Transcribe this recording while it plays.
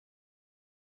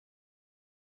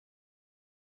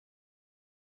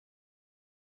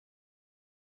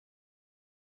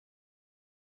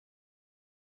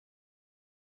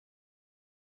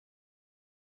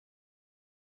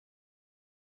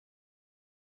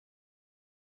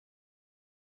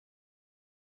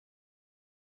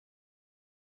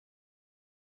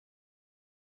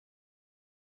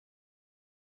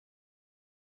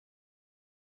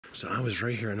So I was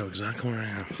right here. I know exactly where I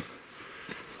am.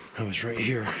 I was right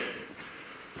here.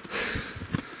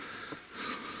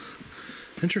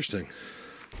 Interesting.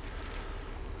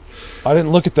 I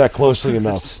didn't look at that closely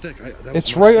enough. Stick.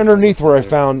 It's right underneath where I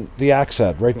found the axe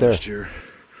head, right there. Last year.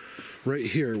 Right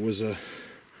here was it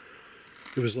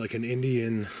was like an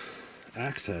Indian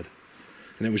axe head.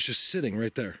 And it was just sitting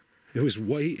right there. It was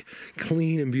white,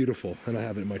 clean, and beautiful. And I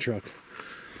have it in my truck.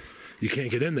 You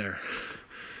can't get in there.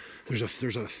 There's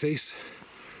a face.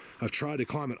 I've tried to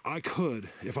climb it. I could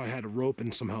if I had a rope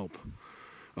and some help.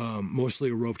 Mostly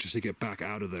a rope just to get back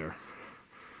out of there.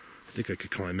 I think I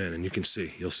could climb in, and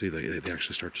you'll see that they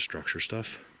actually start to structure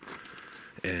stuff.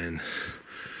 And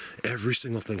every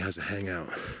single thing has a hangout.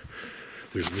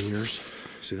 There's leaners.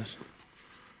 See this?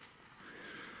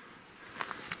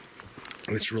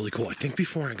 And it's really cool. I think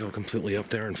before I go completely up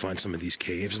there and find some of these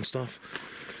caves and stuff,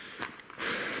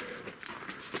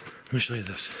 let me show you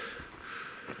this.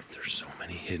 There's so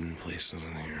many hidden places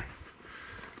in here.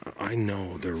 I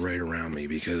know they're right around me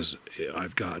because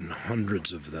I've gotten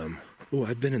hundreds of them. Oh,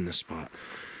 I've been in this spot.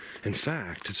 In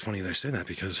fact, it's funny that I say that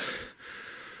because,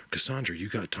 Cassandra, you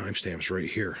got timestamps right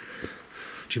here.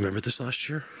 Do you remember this last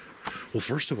year? Well,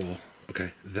 first of all,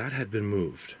 okay, that had been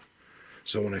moved.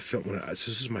 So when I filmed, this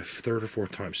is my third or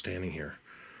fourth time standing here,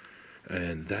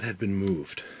 and that had been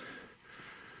moved.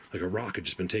 Like a rock had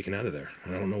just been taken out of there,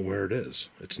 and I don't know where it is.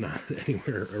 It's not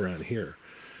anywhere around here.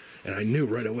 And I knew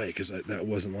right away because that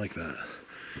wasn't like that.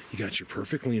 You got your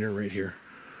perfect leaner right here.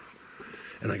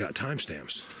 And I got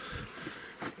timestamps.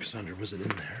 Cassandra, was it in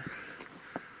there?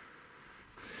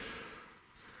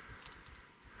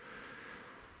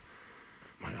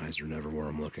 My eyes are never where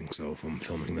I'm looking, so if I'm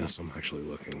filming this, I'm actually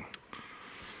looking.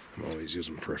 I'm always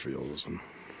using peripherals, and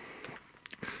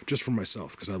just for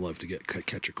myself, because I love to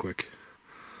catch a quick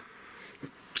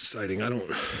sighting. I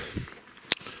don't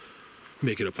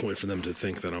make it a point for them to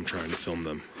think that I'm trying to film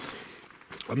them.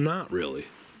 I'm not really.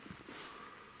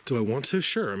 Do I want to?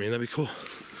 Sure. I mean, that'd be cool.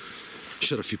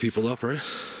 Shut a few people up, right?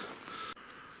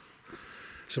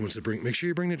 Someone said, make sure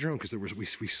you bring the drone, because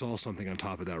we saw something on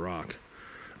top of that rock.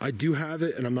 I do have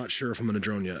it, and I'm not sure if I'm going to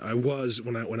drone yet. I was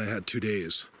when I had 2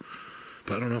 days,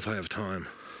 but I don't know if I have time.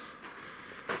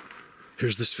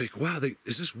 Here's this fake. Wow,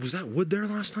 was that wood there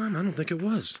last time? I don't think it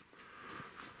was.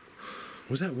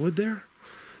 Was that wood there?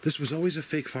 This was always a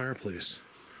fake fireplace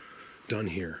done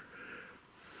here.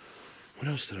 What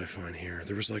else did I find here?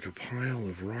 There was like a pile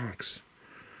of rocks.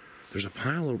 There's a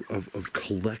pile of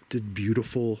collected,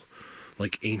 beautiful,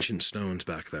 like ancient stones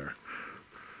back there.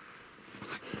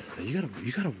 Now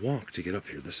you gotta walk to get up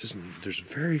here. There's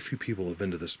very few people who have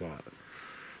been to this spot.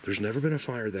 There's never been a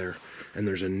fire there, and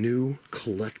there's a new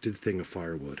collected thing of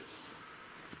firewood.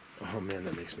 Oh man,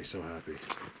 that makes me so happy.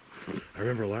 I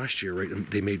remember last year,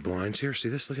 right, they made blinds here. See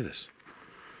this? Look at this.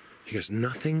 You guys,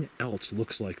 nothing else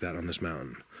looks like that on this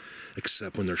mountain,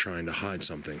 except when they're trying to hide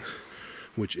something,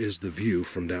 which is the view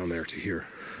from down there to here.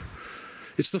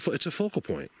 It's a focal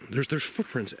point. There's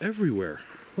footprints everywhere.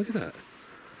 Look at that.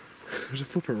 There's a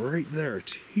footprint right there.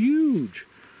 It's huge.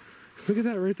 Look at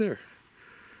that right there.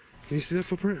 Can you see that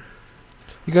footprint?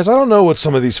 You guys, I don't know what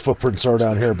some of these footprints are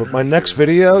down here, but my next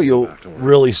video, you'll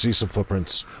really see some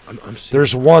footprints.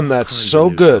 There's one that's so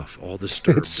good.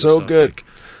 It's so good. Like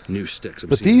new sticks.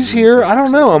 But these here, I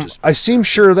don't know. I seem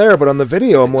sure there, but on the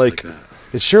video, I'm like,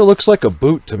 it sure looks like a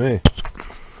boot to me.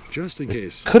 Just in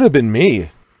case. Could have been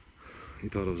me. He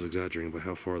thought I was exaggerating by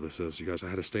how far this is. You guys, I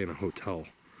had to stay in a hotel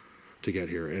to get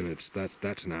here, and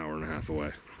that's an hour and a half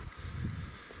away.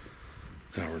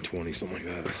 Hour and 20, something like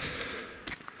that.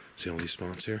 See all these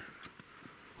spots here?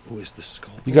 Oh, is the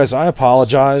skull? You guys, I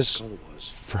apologize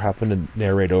for having to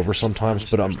narrate over sometimes,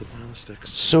 but I'm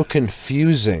so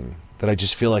confusing that I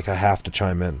just feel like I have to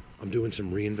chime in. I'm doing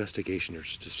some reinvestigation here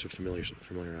just to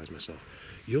familiarize myself.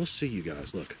 You'll see, you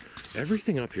guys, look.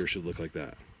 Everything up here should look like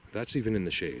that. That's even in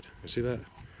the shade. You see that?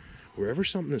 Wherever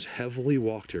something is heavily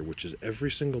walked here, which is every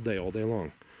single day, all day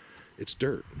long, it's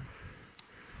dirt.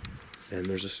 And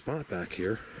there's a spot back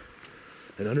here.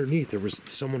 And underneath,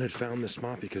 someone had found this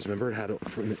spot because remember, it had in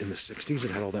the 60s,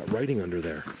 it had all that writing under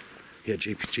there. Yeah,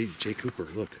 J. Cooper,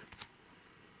 look.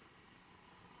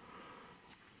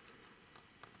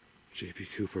 J.P.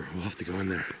 Cooper, we'll have to go in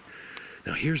there.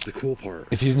 Now here's the cool part.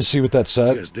 If you didn't see what that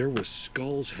said, because there was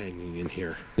skulls hanging in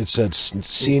here. It said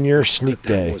Senior Sneak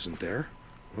Day. That wasn't there,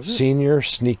 was it? Senior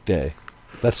Sneak Day.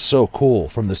 That's so cool,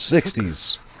 from the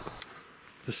 60s.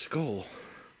 The skull.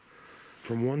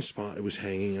 From one spot it was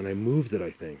hanging, and I moved it, I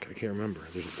think. I can't remember.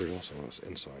 There's also this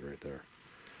inside right there.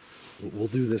 We'll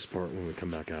do this part when we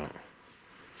come back out.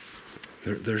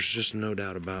 There's just no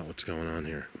doubt about what's going on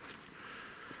here.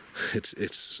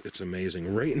 It's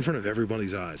amazing, right in front of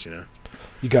everybody's eyes, you know.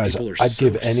 You guys, I'd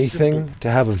give anything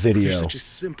to have a video. You're such a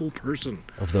simple person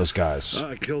of those guys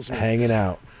it kills me. hanging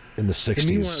out in the 60s. And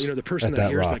meanwhile, you know, the person that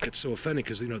hears rock. like gets so offended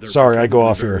because, you know, they're Sorry, I go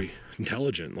off very here.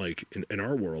 intelligent, like in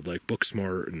our world, like book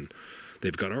smart, and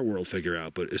they've got our world figured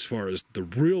out. But as far as the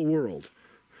real world,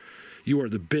 you are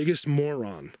the biggest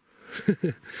moron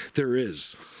there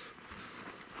is.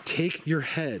 Take your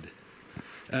head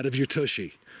out of your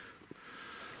tushy,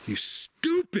 you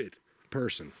stupid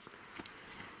person.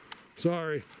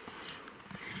 Sorry.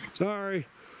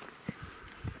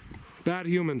 Bad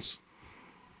humans.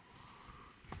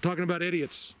 Talking about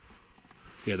idiots.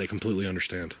 Yeah, they completely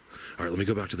understand. All right, let me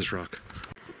go back to this rock.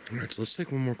 All right, so let's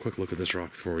take one more quick look at this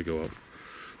rock before we go up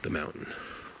the mountain.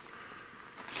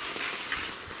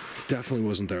 Definitely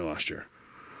wasn't there last year.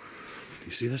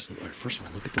 You see this? All right, first of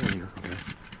all, look at the wiener, okay?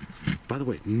 By the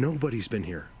way, nobody's been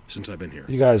here since I've been here.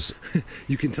 You guys,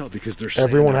 you can tell because there's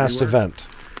everyone has to vent.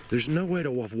 There's no way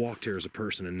to have walked here as a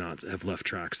person and not have left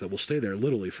tracks that will stay there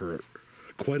literally for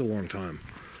quite a long time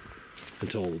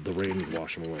until the rain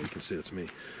wash them away. You can see it's me.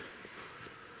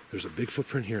 There's a big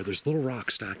footprint here. There's little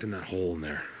rocks stacked in that hole in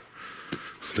there.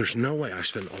 There's no way. I've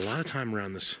spent a lot of time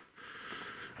around this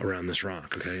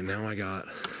rock. Okay, now I got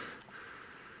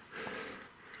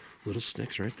little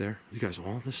sticks right there. You guys,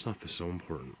 all this stuff is so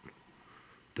important.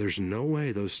 There's no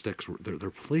way those sticks were they're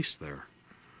placed there.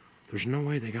 There's no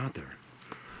way they got there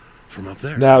from up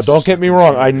there. Now, don't get me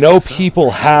wrong. I know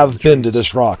people have been to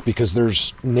this rock because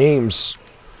there's names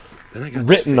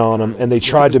written on them, and they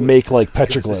tried to make like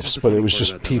petroglyphs, but it was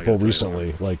just people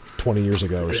recently, like 20 years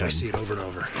ago or something. I see it over and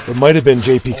over. It might have been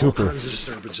J.P. Cooper. All kinds of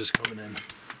disturbances coming in.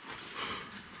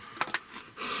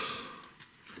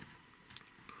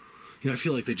 You know, I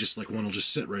feel like they just one will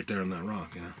just sit right there on that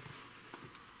rock, you know.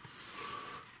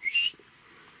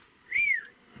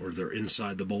 Or they're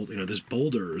inside the boulder. You know, this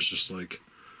boulder is just like,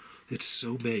 it's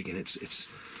so big, and it's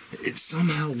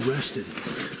somehow rested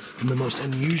in the most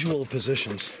unusual of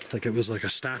positions, like it was like a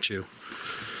statue.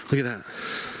 Look at that.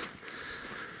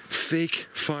 Fake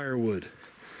firewood.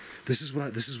 This is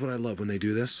what I love when they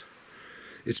do this.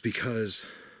 It's because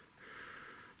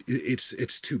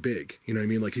it's too big. You know what I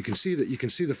mean? Like you can see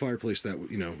the fireplace that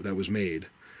that was made,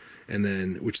 and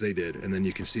then which they did, and then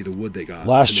you can see the wood they got.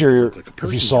 Last year,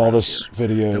 if you saw this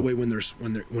video, that way when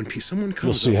someone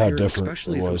comes, you'll see how different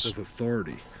especially it if was. it's of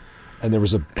authority. And there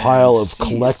was a pile of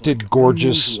collected,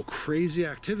 gorgeous, crazy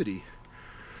activity.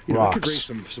 You know, I could raise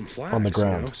some flags on the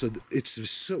ground. You know?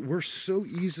 So we're so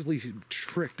easily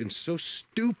tricked and so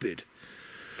stupid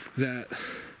that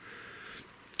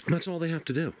that's all they have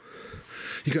to do.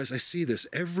 You guys, I see this.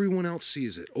 Everyone else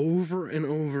sees it over and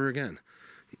over again.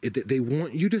 They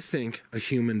want you to think a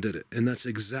human did it, and that's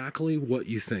exactly what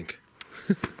you think.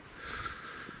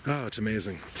 Oh, it's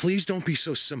amazing. Please don't be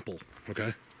so simple,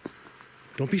 okay?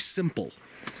 Don't be simple.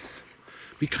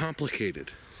 Be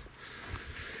complicated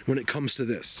when it comes to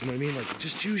this. You know what I mean? Like,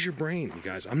 just use your brain, you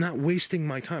guys. I'm not wasting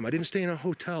my time. I didn't stay in a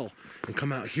hotel and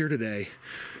come out here today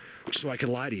so I could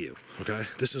lie to you, okay?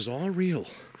 This is all real.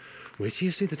 Wait till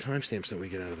you see the timestamps that we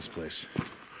get out of this place.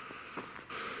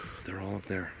 They're all up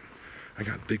there. I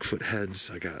got Bigfoot heads.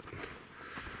 I got...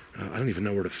 I don't even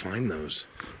know where to find those.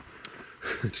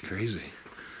 It's crazy.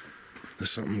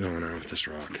 There's something going on with this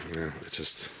rock, you know? It's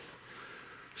just...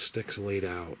 sticks laid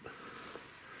out.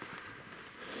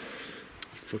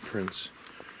 Footprints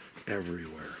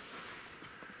everywhere.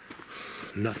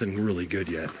 Nothing really good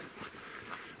yet.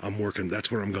 I'm working...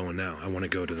 that's where I'm going now. I want to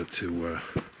go to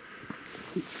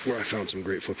where I found some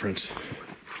great footprints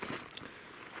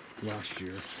last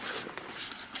year.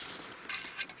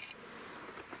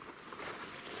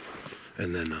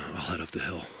 And then I'll head up the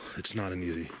hill. It's not an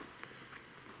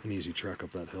easy trek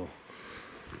up that hill.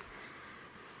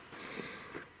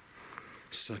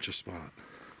 Such a spot.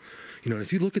 You know,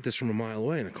 if you look at this from a mile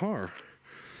away in a car,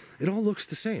 it all looks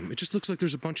the same. It just looks like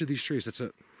there's a bunch of these trees. That's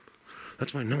it.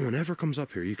 That's why no one ever comes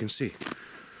up here. You can see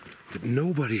that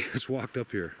nobody has walked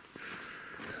up here.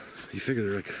 You figure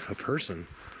they're like a person.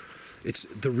 It's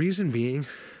the reason being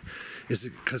is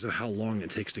because of how long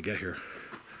it takes to get here.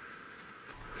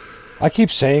 I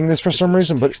keep saying this for some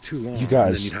reason, but too long, you guys,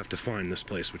 and then you'd have to find this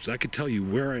place, which I could tell you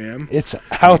where I am. It's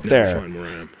out there. Find where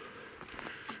I am.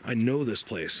 I know this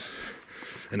place,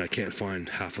 and I can't find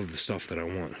half of the stuff that I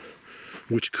want,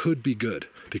 which could be good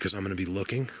because I'm going to be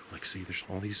looking. Like, see, there's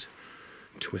all these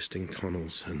twisting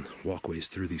tunnels and walkways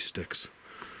through these sticks.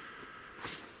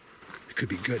 It could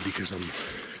be good because I'm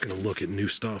going to look at new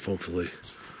stuff, hopefully.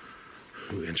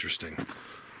 Ooh, interesting.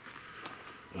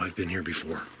 Oh, I've been here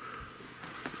before.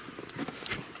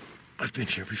 I've been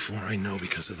here before, I know,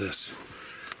 because of this.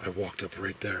 I walked up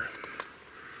right there.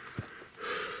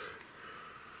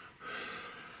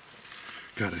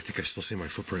 God, I think I still see my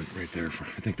footprint right there. I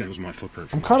think that was my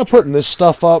footprint. I'm kind of putting this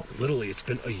stuff up. Literally, it's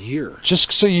been a year.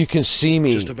 Just so you can see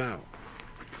me. Just about.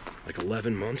 Like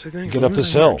 11 months, I think. Get up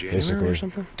this hill, basically,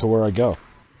 to where I go.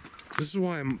 This is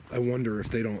why I wonder if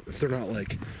they're not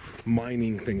like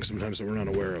mining things sometimes that we're not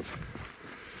aware of.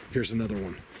 Here's another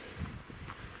one.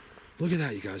 Look at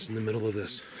that, you guys, in the middle of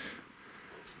this.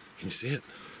 Can you see it?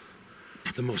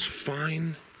 The most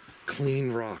fine,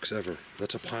 clean rocks ever.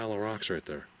 That's a pile of rocks right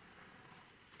there.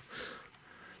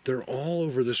 They're all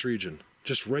over this region,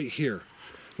 just right here,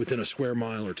 within a square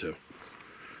mile or two.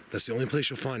 That's the only place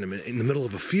you'll find them. In the middle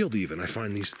of a field even, I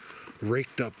find these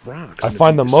raked up rocks. I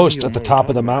find the most at the top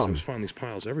of the mountain. I was finding these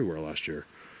piles everywhere last year.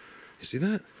 You see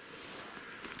that?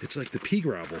 It's like the pea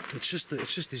gravel. It's just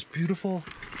these beautiful...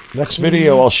 Next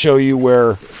video, I'll show you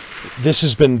where this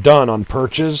has been done on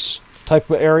perches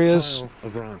type of areas. Pile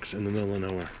of rocks in the middle of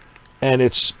nowhere. And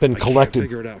it's been collected, I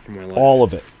can't figure it out for my life. all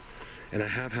of it. And I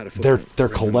have had a footprint. They're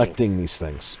collecting these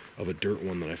things. Of a dirt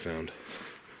one that I found.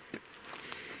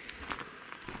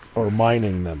 Or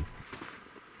mining them.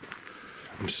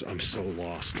 I'm so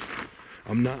lost.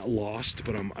 I'm not lost,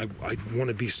 but I want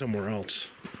to be somewhere else.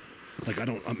 Like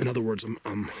in other words,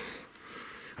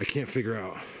 I can't figure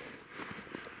out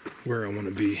where I want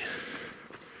to be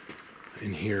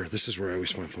in here. This is where I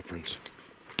always find footprints.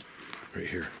 Right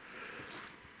here.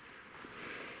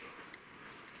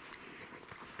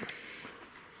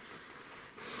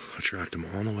 I tracked them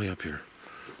all the way up here.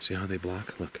 See how they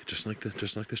block? Look, just like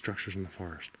the structures in the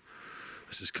forest.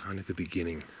 This is kind of the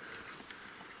beginning.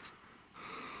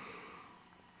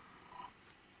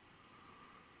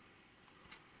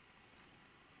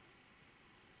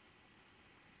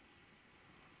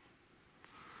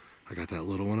 I got that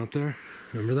little one up there.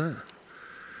 Remember that?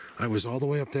 I was all the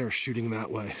way up there shooting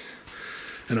that way.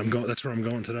 And that's where I'm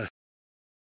going today.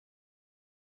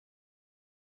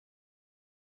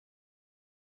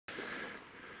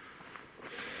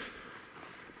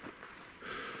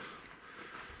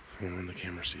 I'm gonna run the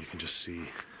camera so you can just see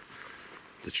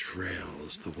the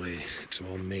trails, the way it's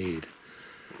all made.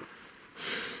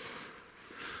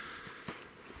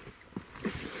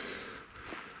 Give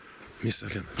me a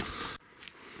second.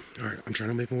 Alright, I'm trying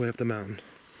to make my way up the mountain.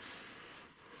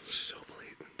 So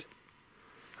blatant.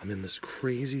 I'm in this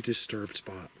crazy disturbed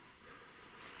spot.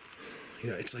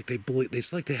 You know, it's like they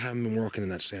haven't been working in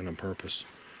that sand on purpose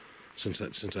since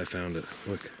I found it.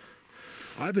 Look.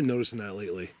 I've been noticing that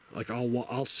lately. Like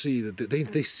I'll see that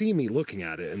they see me looking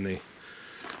at it and they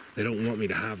don't want me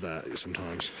to have that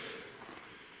sometimes.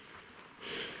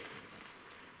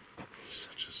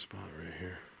 Such a spot right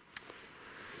here.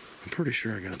 I'm pretty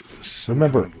sure I got some.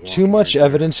 Remember, kind of too much right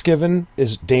evidence given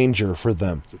is danger for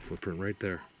them. There's a footprint right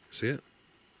there. See it?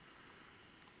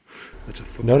 That's a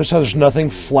footprint. Notice how there's nothing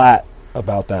flat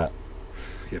about that.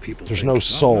 Yeah, people. There's no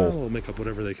soul. They'll make up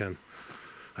whatever they can.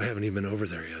 I haven't even been over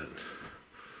there yet.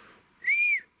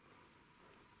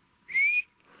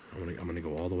 I'm gonna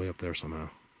go all the way up there somehow.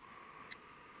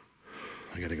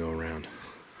 I gotta go around.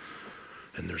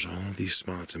 And there's all these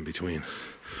spots in between.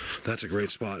 That's a great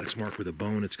spot. It's marked with a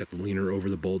bone. It's got the leaner over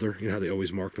the boulder. You know how they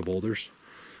always mark the boulders?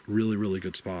 Really, really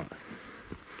good spot.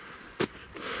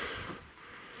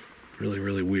 Really,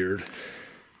 really weird.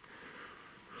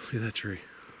 Look at that tree.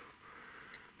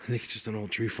 I think it's just an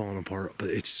old tree falling apart, but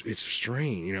it's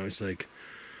strange. You know, it's like,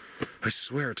 I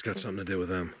swear it's got something to do with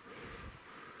them.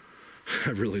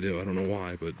 I really do. I don't know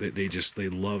why, but they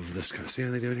love this kind of... See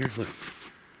how they do it here? Look.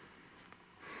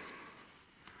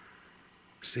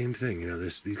 Same thing, you know,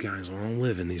 these guys all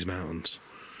live in these mountains.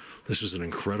 This is an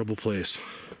incredible place.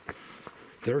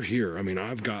 They're here. I mean, look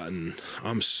at that.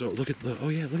 I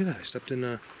stepped in,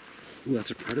 ooh,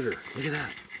 that's a predator. Look at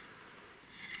that.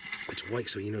 It's white,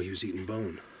 so you know he was eating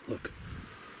bone. Look.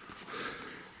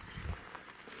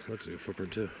 Looks like a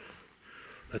footprint too.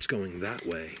 That's going that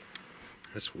way.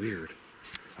 That's weird.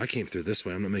 I came through this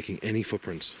way. I'm not making any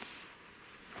footprints.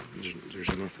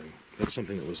 There's nothing. That's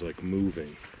something that was like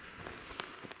moving.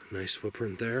 Nice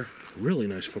footprint there. Really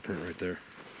nice footprint right there.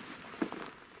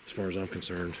 As far as I'm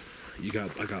concerned.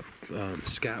 I got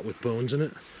scat with bones in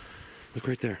it. Look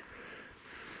right there.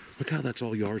 Look how that's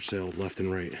all yard sailed left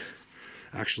and right.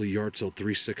 Actually yard sailed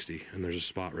 360 and there's a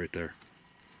spot right there.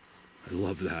 I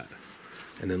love that.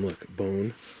 And then look,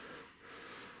 bone,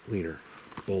 leaner,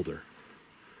 boulder.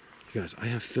 You guys, I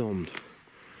have filmed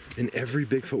in every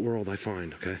Bigfoot world I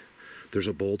find, okay? There's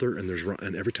a boulder and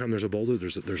every time there's a boulder,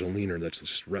 there's a leaner that's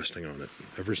just resting on it.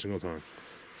 Every single time.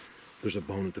 There's a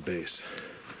bone at the base.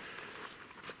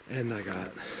 And I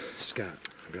got scat,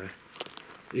 okay?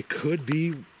 It could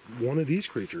be one of these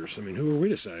creatures. I mean, who are we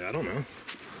to say? I don't know.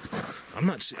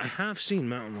 I have seen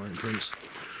mountain lion prints.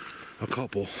 A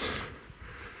couple.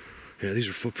 Yeah, these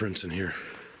are footprints in here.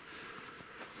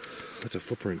 That's a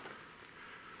footprint.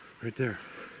 Right there.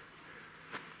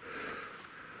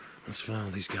 Let's follow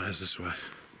these guys this way.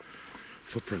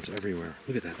 Footprints everywhere.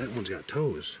 Look at that. That one's got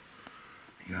toes.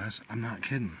 You guys, I'm not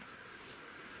kidding.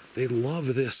 They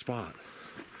love this spot.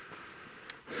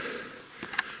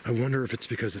 I wonder if it's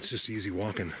because it's just easy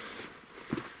walking.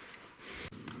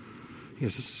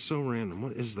 Yes, this is so random.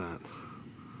 What is that?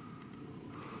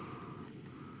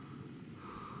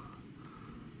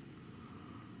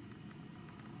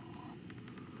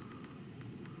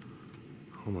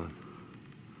 Hold on.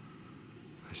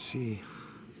 I see.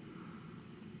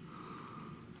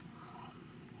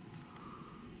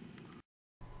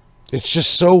 It's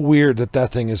just so weird that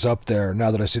that thing is up there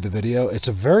now that I see the video. It's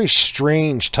a very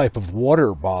strange type of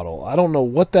water bottle. I don't know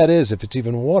what that is, if it's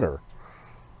even water.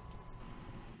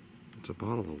 It's a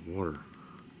bottle of water.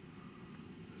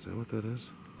 Is that what that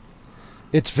is?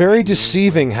 It's very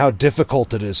deceiving how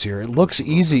difficult it is here. It looks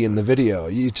easy in the video.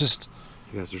 You just...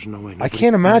 You guys, there's no way. I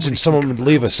can't imagine someone would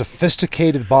leave a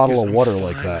sophisticated bottle of water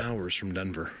like that. 5 hours from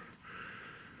Denver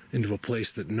into a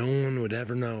place that no one would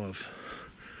ever know of.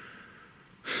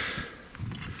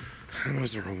 How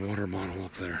is there a water bottle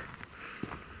up there?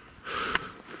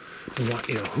 What,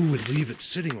 you know, who would leave it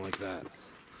sitting like that?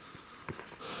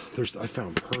 I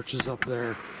found perches up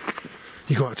there.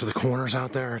 You go out to the corners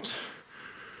out there.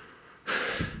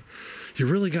 You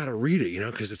really got to read it, you know,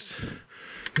 because this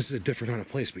is a different kind of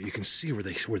place. But you can see where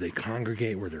they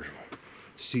congregate, where their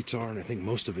seats are, and I think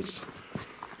most of it's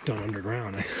done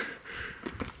underground.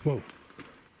 Whoa.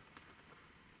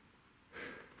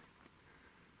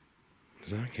 Is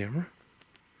that on camera?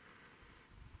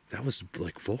 That was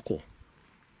like vocal.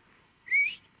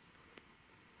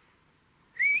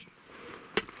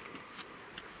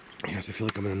 Yes, I feel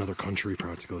like I'm in another country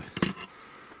practically.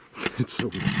 It's so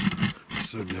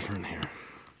different here.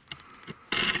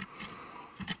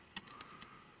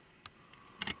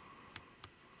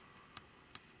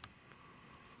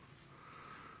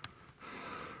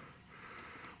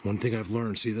 One thing I've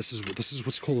learned, see, this is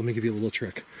what's cool. Let me give you a little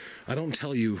trick. I don't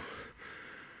tell you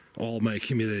all my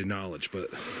accumulated knowledge,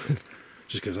 but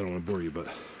just because I don't want to bore you, but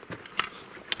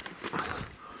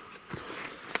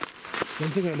one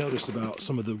thing I noticed about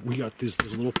we got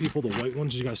those little people, the white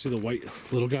ones. You guys see the white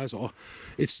little guys?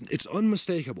 It's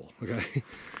unmistakable, okay?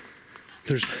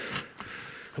 There's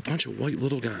a bunch of white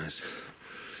little guys,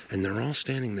 and they're all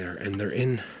standing there, and they're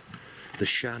in the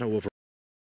shadow of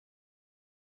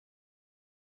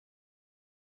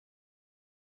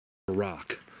a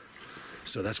rock.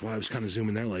 So that's why I was kind of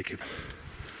zooming there, like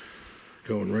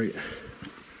going right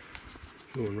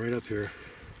up here.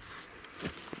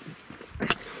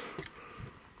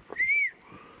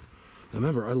 Now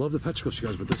remember, I love the petroglyphs, you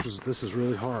guys, but this is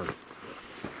really hard.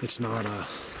 It's not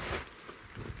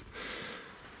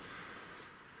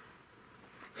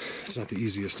the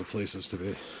easiest of places to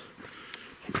be.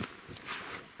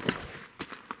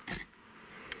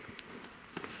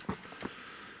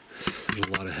 There's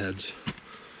a lot of heads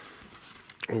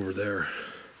over there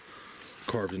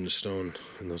carved into stone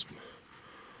in those.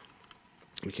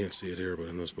 We can't see it here, but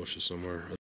in those bushes somewhere.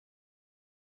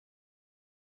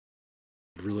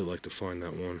 I'd really like to find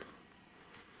that one.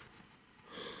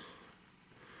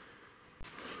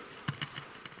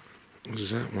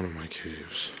 Is that one of my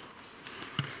caves?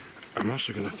 I'm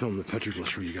also going to film the petroglyphs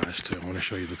for you guys too. I want to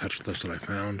show you the petroglyphs that I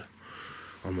found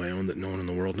on my own that no one in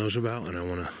the world knows about, and I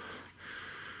want to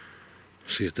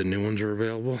see if the new ones are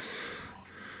available.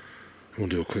 We'll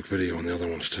do a quick video on the other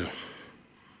ones too.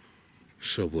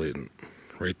 So blatant.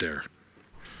 Right there.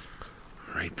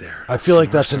 Right there. I feel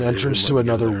like that's an entrance to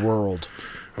another world.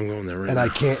 I'm going there right and now. I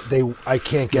can't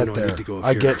get there.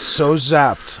 I here. get so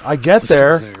zapped. I get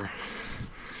there.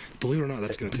 Believe it or not,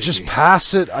 that's going to take just me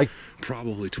pass it.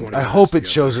 probably 20 I minutes hope to it get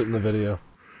shows there. it in the video.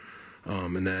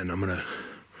 And then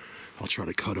I'll try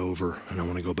to cut over, and I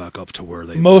want to go back up to where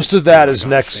they. Most of that is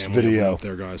next video.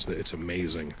 There, guys, it's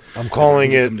amazing. I'm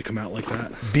calling it them to come out like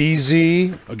that.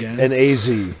 BZ again and AZ.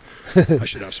 I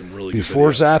should have some really before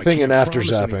good videos. zapping and after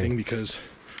zapping, because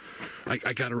I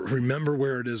got to remember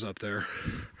where it is up there,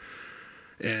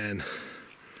 and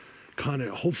kind of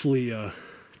hopefully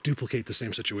duplicate the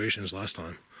same situation as last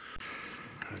time.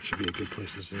 That should be a good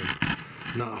place to zoom.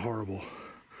 Not horrible.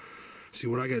 See,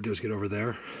 what I got to do is get over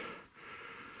there.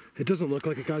 It doesn't look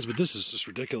like it, guys, but this is just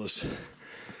ridiculous.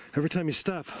 Every time you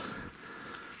step,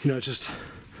 you know, it just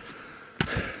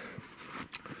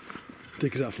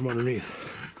digs out from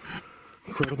underneath.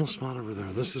 Incredible spot over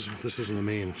there. This is my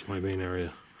main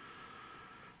area.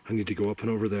 I need to go up and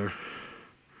over there.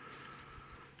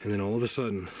 And then all of a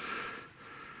sudden,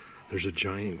 there's a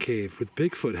giant cave with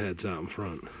Bigfoot heads out in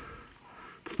front.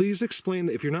 Please explain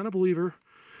that. If you're not a believer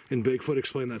in Bigfoot,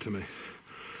 explain that to me.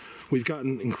 We've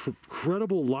gotten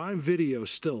incredible live video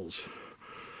stills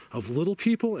of little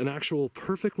people and actual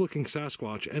perfect looking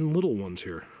Sasquatch and little ones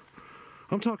here.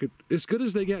 I'm talking as good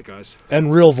as they get, guys.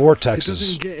 And real vortexes. It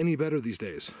doesn't get any better these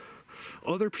days.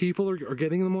 Other people are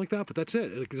getting them like that, but that's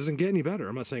it. It doesn't get any better.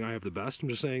 I'm not saying I have the best. I'm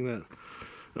just saying that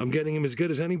I'm getting them as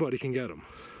good as anybody can get them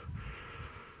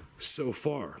so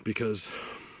far, because,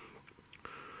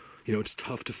 you know, it's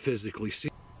tough to physically see.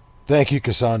 Thank you,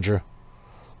 Cassandra.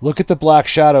 Look at the black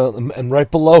shadow, and right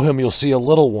below him you'll see a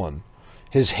little one.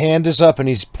 His hand is up and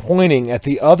he's pointing at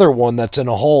the other one that's in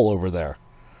a hole over there.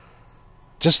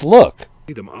 Just look.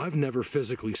 I've never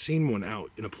physically seen one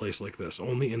out in a place like this,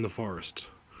 only in the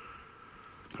forests.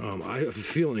 I have a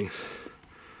feeling,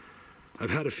 I've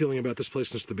had a feeling about this place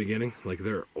since the beginning, like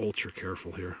they're ultra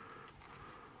careful here.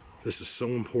 This is so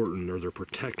important, or they're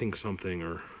protecting something,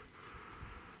 or,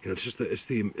 you know, it's just it's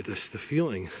the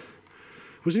feeling.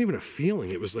 It wasn't even a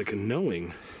feeling, it was like a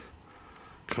knowing,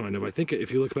 kind of. I think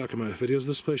if you look back at my videos of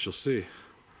this place, you'll see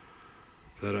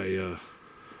that I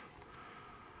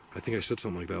think I said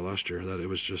something like that last year, that it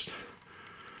was just,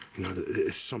 you know,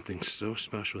 it's something so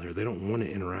special here. They don't want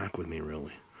to interact with me,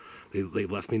 really. They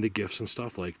left me the gifts and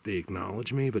stuff, like, they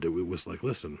acknowledge me, but it was like,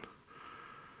 listen,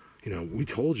 you know, we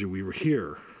told you we were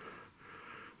here.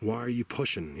 Why are you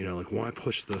pushing? You know, like, why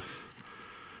push the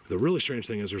really strange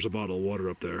thing is there's a bottle of water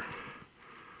up there,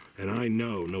 and I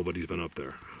know nobody's been up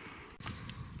there.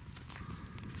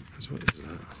 So what is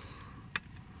that?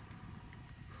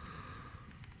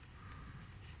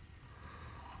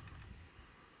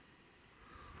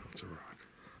 It's a rock.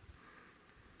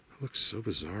 It looks so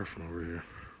bizarre from over here.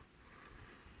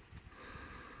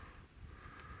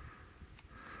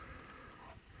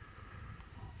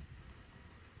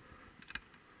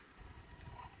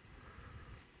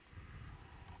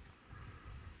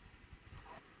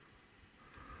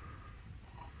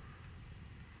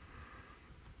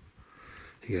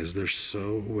 You guys, they're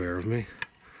so aware of me.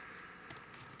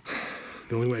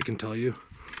 The only way I can tell you,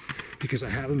 because I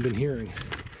haven't been hearing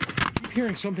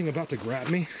something about to grab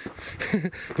me,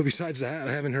 but besides that,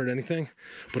 I haven't heard anything,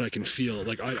 but I can feel it.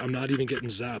 Like, I'm not even getting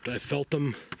zapped. I felt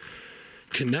them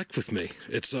connect with me.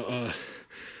 It's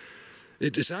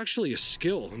actually a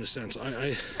skill in a sense.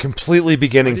 I completely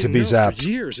beginning to be zapped. For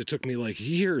years, it took me like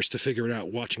years to figure it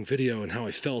out, watching video and how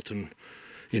I felt, and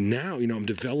now, you know, I'm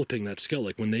developing that skill.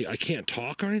 Like, when I can't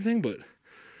talk or anything, but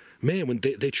man, when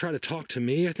they try to talk to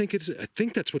me, I think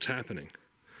that's what's happening.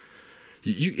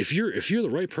 If you're the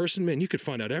right person, man, you could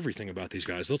find out everything about these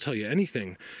guys. They'll tell you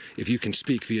anything if you can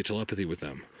speak via telepathy with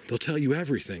them. They'll tell you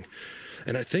everything,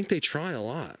 and I think they try a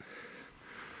lot.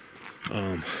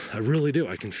 I really do.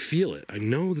 I can feel it. I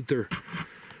know that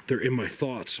they're in my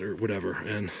thoughts or whatever,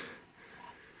 and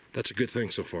that's a good thing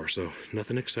so far. So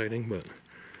nothing exciting, but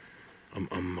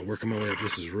I'm working my way up.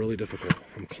 This is really difficult.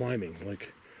 I'm climbing.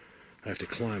 Like, I have to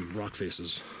climb rock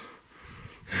faces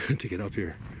to get up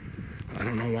here. I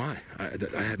don't know why.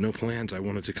 I had no plans. I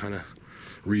wanted to kind of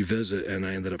revisit, and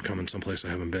I ended up coming someplace I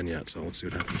haven't been yet. So let's see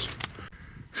what happens.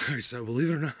 All right, so believe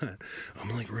it or not,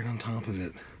 I'm like right on top of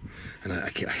it, and I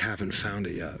haven't found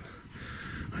it yet.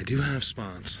 I do have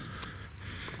spots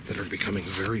that are becoming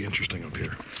very interesting up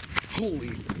here.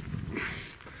 Holy,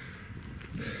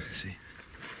 see,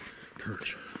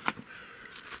 perch,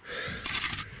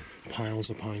 piles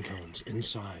of pine cones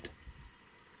inside.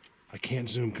 I can't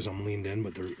zoom because I'm leaned in,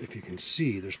 but if you can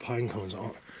see, there's pine cones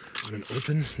on an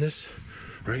openness,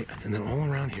 right? And then all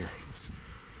around here,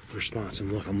 there's spots.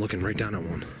 And look, I'm looking right down at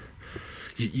one.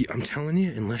 I'm telling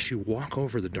you, unless you walk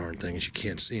over the darn things, you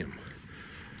can't see them.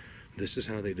 This is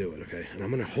how they do it, okay? And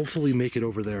I'm going to hopefully make it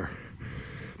over there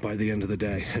by the end of the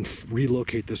day and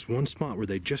relocate this one spot where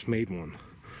they just made one.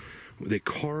 They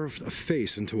carved a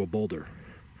face into a boulder.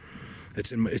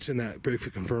 It's in that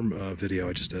Bigfoot Confirmed video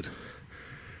I just did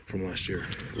from last year.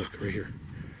 Look, right here.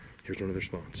 Here's one of their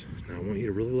spots. Now I want you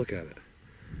to really look at it.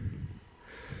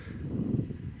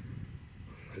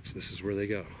 This is where they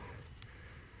go.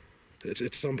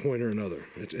 It's some point or another.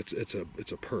 It's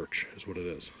a perch is what it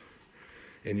is.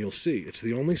 And you'll see it's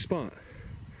the only spot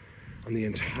on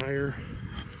the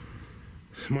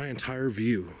my entire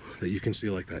view that you can see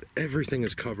like that. Everything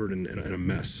is covered in a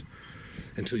mess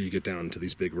until you get down to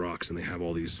these big rocks, and they have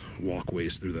all these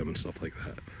walkways through them and stuff like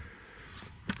that.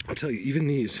 I'll tell you,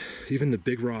 even the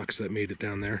big rocks that made it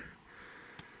down there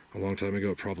a long time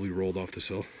ago, probably rolled off this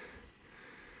hill,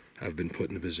 have been put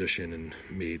in a position and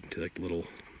made to like little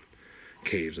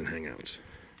caves and hangouts.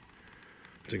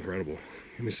 It's incredible.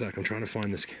 Give me a sec. I'm trying to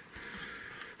find this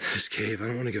cave. I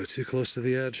don't want to go too close to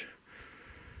the edge.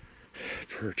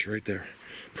 Perch right there.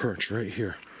 Perch right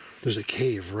here. There's a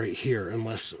cave right here,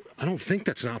 unless... I don't think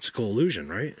that's an optical illusion,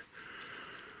 right?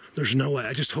 There's no way.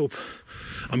 I just hope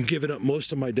I'm giving up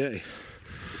most of my day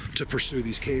to pursue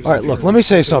these caves. All right, look, let me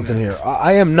say something here.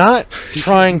 I am not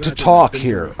trying to talk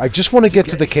here. I just want to get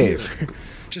to the cave.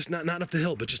 Just not up the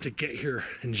hill, but just to get here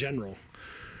in general.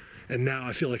 And now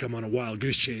I feel like I'm on a wild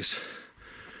goose chase.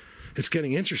 It's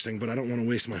getting interesting, but I don't want to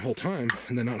waste my whole time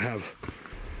and then not have...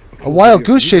 A wild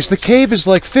goose chase? The cave is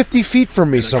like 50 feet from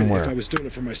me somewhere. If I was doing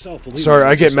it for myself, sorry,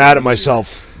 I get mad at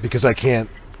myself because I can't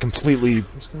completely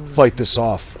fight this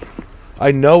off.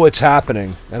 I know it's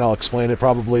happening, and I'll explain it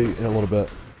probably in a little bit.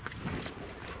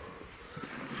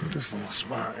 This little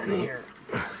spot in here.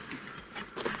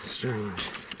 Strange.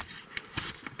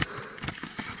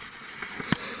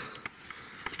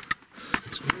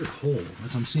 It's a weird hole.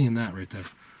 I'm seeing that right there.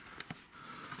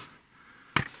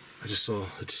 I just saw,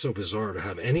 it's so bizarre to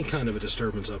have any kind of a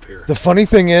disturbance up here. The funny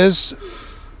thing is,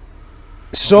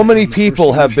 so many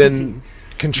people have been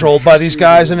controlled by these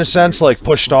guys in a sense, like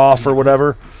pushed off or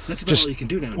whatever. That's about just all you can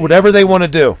do now. Whatever they want to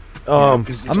do. I'm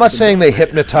not saying they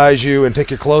hypnotize you and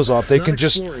take your clothes off. They can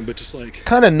just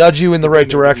kind of nudge you in the right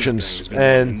directions,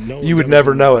 and you would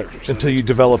never know it until you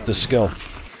develop the skill.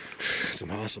 It's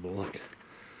impossible. Look,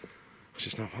 it's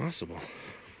just not possible.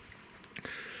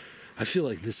 I feel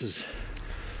like this is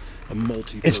a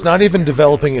multi. It's not even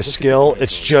developing a skill.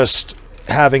 It's just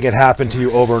having it happen to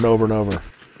you over and over and over.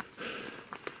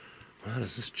 How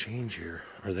does this change here?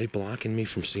 Are they blocking me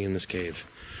from seeing this cave,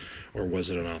 or was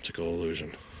it an optical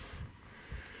illusion?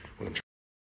 What I'm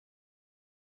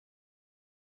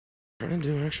trying to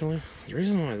do, actually, the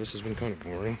reason why this has been kind of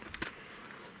boring,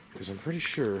 because I'm pretty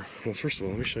sure, well, first of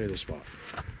all, let me show you this spot.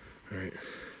 All right.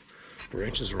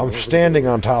 Branches are I'm standing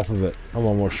on top of it. I'm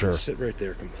almost sure. Sit right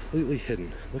there, completely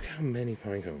hidden. Look how many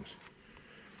pine cones.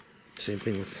 Same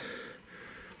thing with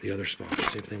the other spot.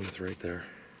 Same thing with right there.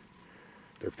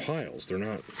 They're piles. They're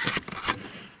not,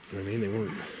 you know what I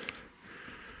mean?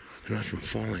 They're not from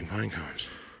falling pine cones.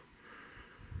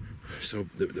 So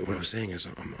what I was saying is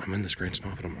I'm in this great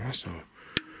spot, but I'm also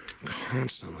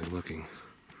constantly looking.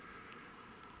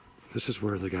 This is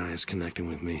where the guy is connecting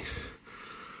with me.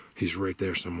 He's right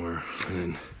there somewhere,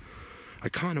 and I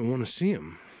kind of want to see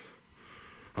him.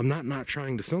 I'm not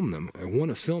trying to film them. I want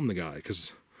to film the guy,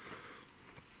 because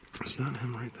is that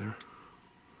him right there?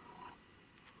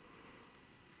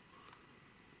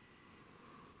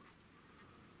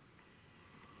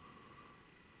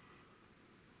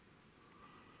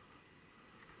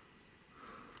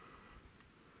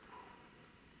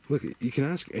 Look, you can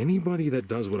ask anybody that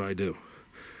does what I do,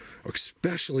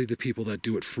 especially the people that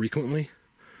do it frequently,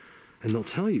 and they'll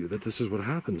tell you that this is what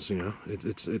happens, you know.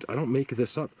 I don't make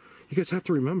this up. You guys have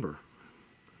to remember.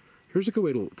 Here's a good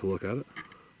way to look at it.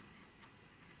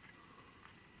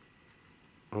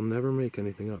 I'll never make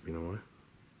anything up, you know why?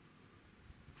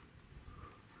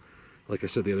 Like I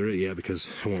said the other day, yeah, because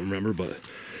I won't remember, but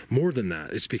more than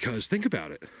that, it's because, think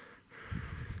about it.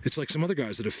 It's like some other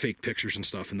guys that have faked pictures and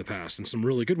stuff in the past, and some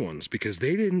really good ones, because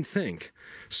they didn't think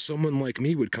someone like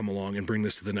me would come along and bring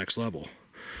this to the next level.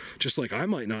 Just like I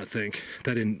might not think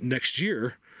that in next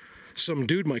year, some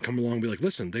dude might come along and be like,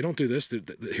 listen, they don't do this.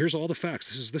 Here's all the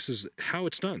facts. This is how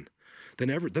it's done. Then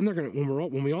they're gonna,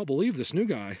 when we all believe this new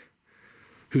guy,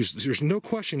 there's no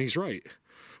question he's right,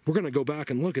 we're gonna go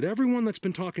back and look at everyone that's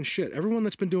been talking shit, everyone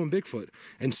that's been doing Bigfoot,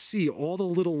 and see all the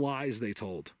little lies they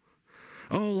told.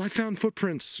 Oh, I found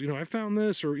footprints, you know, I found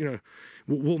this, or, you know,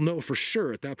 we'll know for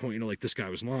sure at that point, you know, like, this guy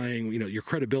was lying, you know, your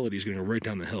credibility is going to go right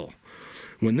down the hill.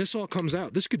 When this all comes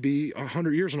out, this could be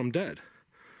 100 years and I'm dead.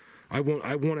 I want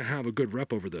to have a good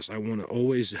rep over this. I want to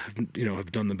always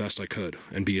have done the best I could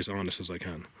and be as honest as I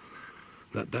can.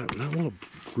 That little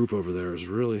group over there is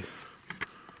really,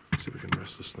 let's see if we can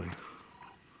rest this thing.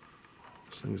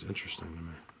 This thing is interesting to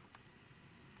me.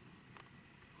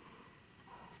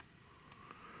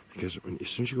 Because as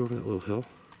soon as you go over that little hill,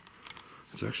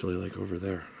 it's actually like over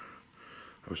there.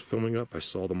 I was filming up, I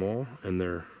saw them all, and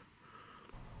they're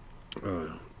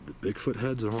the Bigfoot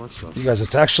heads and all that stuff. You guys,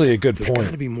 it's actually a good point. There's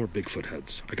got to be more Bigfoot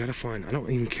heads. I got to find, I don't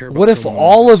even care about. What if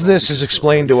all of this is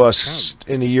explained to us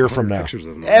in a year from now?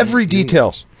 Every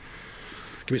detail.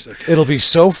 Give me a second. It'll be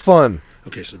so fun.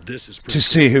 Okay, so this is to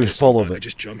see who's full of it. I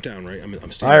just jumped down, right? I'm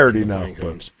I already know.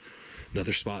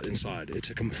 Another spot inside. It's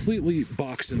a completely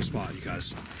boxed-in spot, you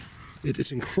guys.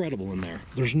 It's incredible in there.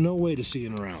 There's no way to see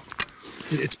in or out.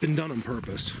 It's been done on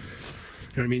purpose. You know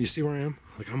what I mean? You see where I am?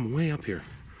 Like, I'm way up here.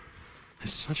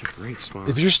 It's such a great spot.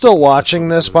 If you're still watching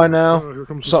this by now,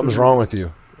 something's wrong with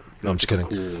you. No, I'm just kidding.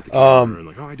 Cool with the camera and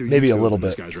like, oh, I do maybe YouTube, a little and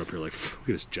bit. These guys are up here like, look at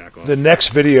this jack off. The next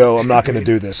video, I'm not going to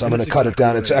do this. I'm going to cut it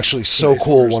down. It's actually so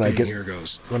cool when I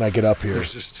get up here.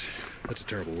 That's a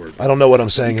terrible word. I don't know what I'm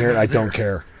saying here, and I don't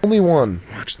care. Only one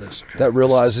that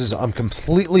realizes I'm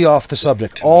completely off the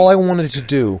subject. All I wanted to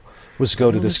do was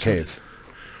go to this cave.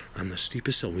 On the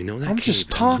steepest hill, we know that I'm cave.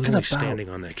 just talking about standing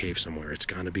on that cave somewhere. It's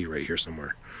got to be right here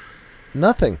somewhere.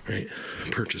 Nothing. Right.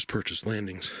 Purchase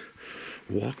landings.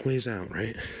 Walkways out,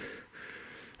 right?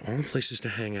 All places to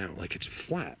hang out. Like it's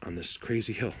flat on this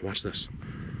crazy hill. Watch this.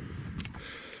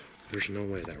 There's no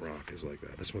way that rock is like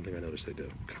that. That's one thing I noticed they do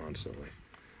constantly.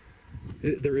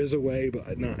 There is a way,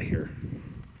 but not here.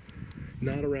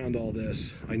 Not around all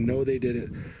this. I know they did it.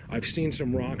 I've seen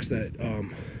some rocks that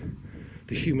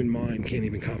the human mind can't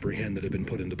even comprehend that have been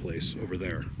put into place over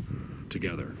there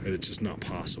together. And it's just not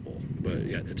possible. But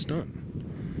yet it's done.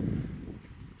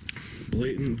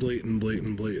 Blatant.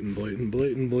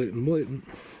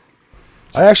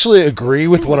 I actually agree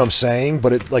with what I'm saying,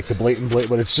 but it like the blatant,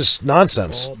 but it's just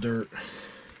nonsense. All dirt.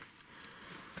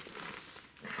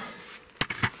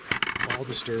 All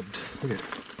disturbed. Look at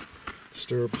it.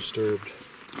 Disturbed.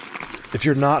 If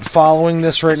you're not following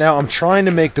this right now, I'm trying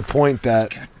to make the point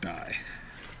that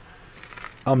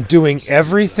I'm doing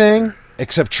everything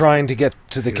except trying to get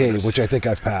to the cave, which I think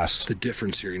I've passed. The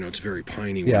difference here, it's very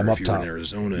piney. Yeah, I'm up if you top. were in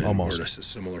Arizona Almost. or in a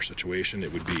similar situation,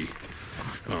 it would be,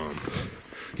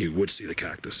 you would see the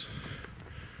cactus.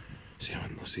 See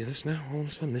this now? All of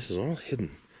a sudden, this is all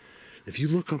hidden. If you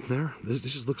look up there, this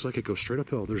just looks like it goes straight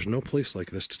uphill. There's no place like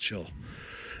this to chill.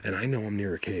 And I know I'm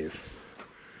near a cave.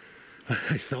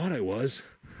 I thought I was.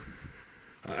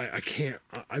 I can't.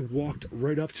 I walked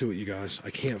right up to it, you guys. I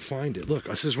can't find it. Look,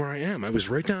 this is where I am. I was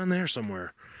right down there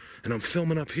somewhere. And I'm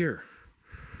filming up here.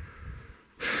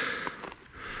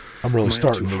 I'm really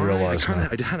starting to realize now.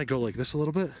 I had to go like this a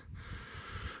little bit.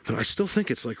 But I still think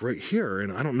it's like right here.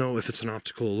 And I don't know if it's an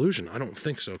optical illusion. I don't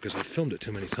think so because I filmed it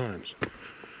too many times.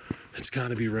 It's got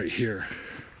to be right here.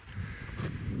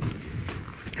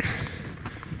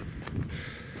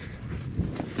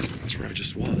 That's where I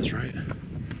just was, right?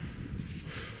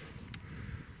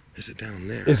 Is it down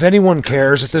there? If anyone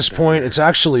cares at this point, it's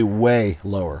actually way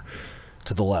lower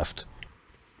to the left.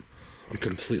 I'm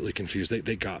completely confused.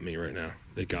 They got me right now.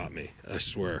 They got me. I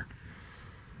swear.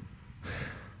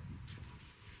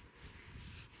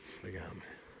 They got me.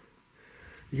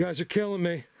 You guys are killing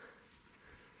me.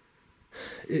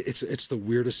 It's the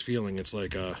weirdest feeling. It's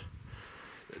like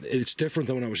it's different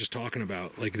than what I was just talking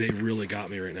about. Like they really got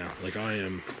me right now. Like I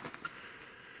am.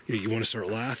 You want to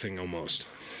start laughing almost.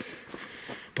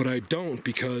 But I don't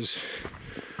because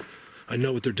I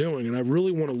know what they're doing, and I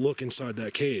really want to look inside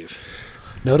that cave.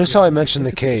 Notice how I mentioned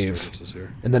the cave,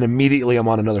 and then immediately I'm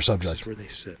on another subject. This is where they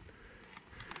sit.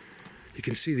 You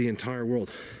can see the entire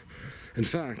world. In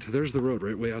fact, there's the road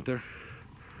right way out there.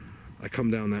 I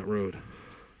come down that road.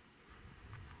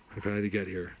 Okay, to get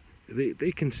here.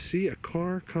 They can see a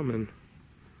car coming.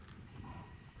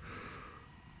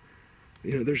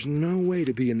 There's no way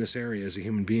to be in this area as a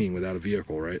human being without a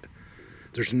vehicle, right?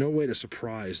 There's no way to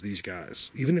surprise these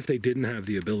guys. Even if they didn't have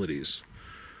the abilities,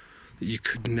 you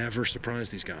could never surprise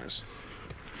these guys.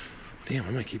 Damn,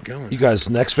 I might keep going. You guys,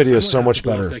 next video is so much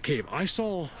better. That cave. I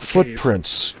saw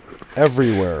footprints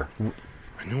everywhere.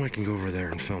 I know I can go over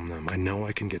there and film them. I know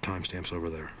I can get timestamps over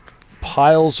there.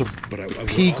 Piles of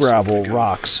pea gravel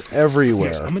rocks everywhere.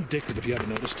 Yes, I'm addicted, if you haven't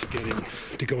noticed,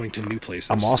 to going to new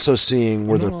places. I'm also seeing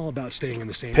where they're all about staying in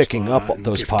the same picking up spot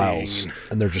those piles,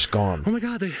 and they're just gone. Oh my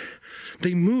God,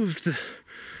 they moved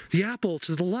the apple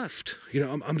to the left.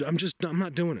 I'm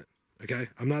not doing it. Okay,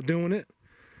 I'm not doing it.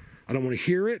 I don't want to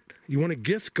hear it. You want to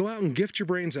gift? Go out and gift your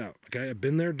brains out. Okay, I've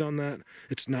been there, done that.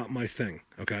 It's not my thing.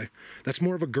 Okay, that's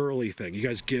more of a girly thing. You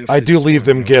guys gift. I do leave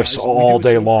them gifts all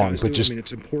day long, but just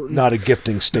it's important. Not a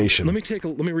gifting station. Let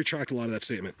me retract a lot of that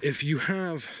statement. If you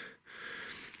have,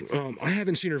 I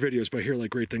haven't seen her videos, but I hear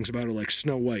like great things about her, like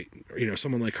Snow White.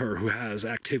 Someone like her who has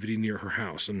activity near her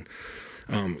house and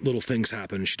little things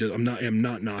happen. She does. I'm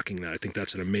not knocking that. I think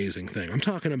that's an amazing thing. I'm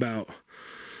talking about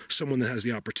someone that has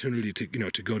the opportunity to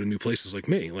to go to new places like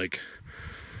me. Like,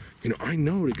 I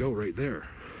know to go right there.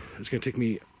 It's gonna take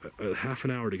me a half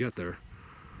an hour to get there,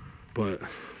 but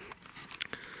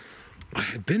I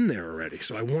have been there already,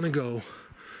 so I want to go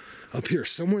up here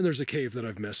somewhere. There's a cave that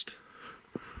I've missed,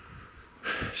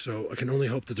 so I can only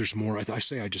hope that there's more. I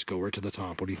say I just go right to the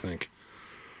top. What do you think?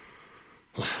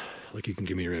 Like, you can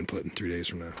give me your input in 3 days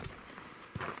from now.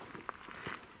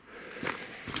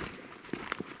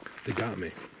 They got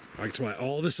me. That's why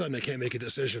all of a sudden I can't make a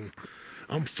decision.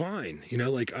 I'm fine,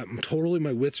 like I'm totally,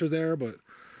 my wits are there, but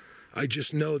I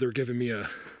just know they're giving me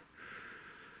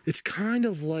It's kind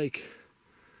of like,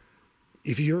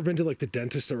 if you ever been to like the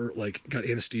dentist or like got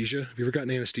anesthesia, have you ever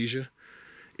gotten anesthesia?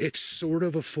 It's sort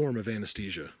of a form of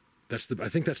anesthesia. I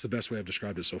think that's the best way I've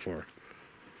described it so far.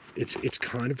 It's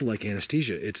kind of like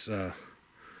anesthesia. It's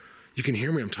you can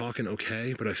hear me, I'm talking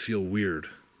okay, but I feel weird.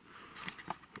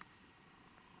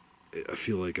 I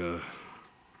feel like I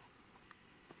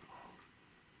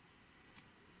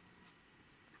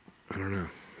don't know.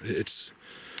 It's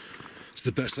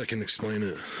the best I can explain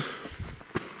it.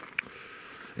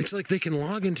 It's like they can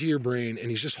log into your brain and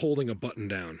he's just holding a button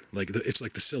down. It's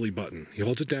like the silly button. He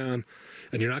holds it down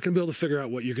and you're not going to be able to figure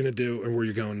out what you're going to do and where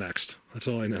you're going next. That's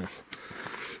all I know.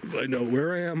 I know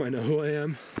where I am. I know who I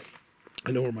am.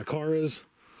 I know where my car is.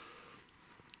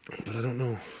 But I don't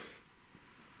know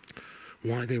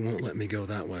why they won't let me go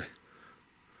that way.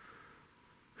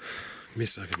 Give me a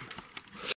second.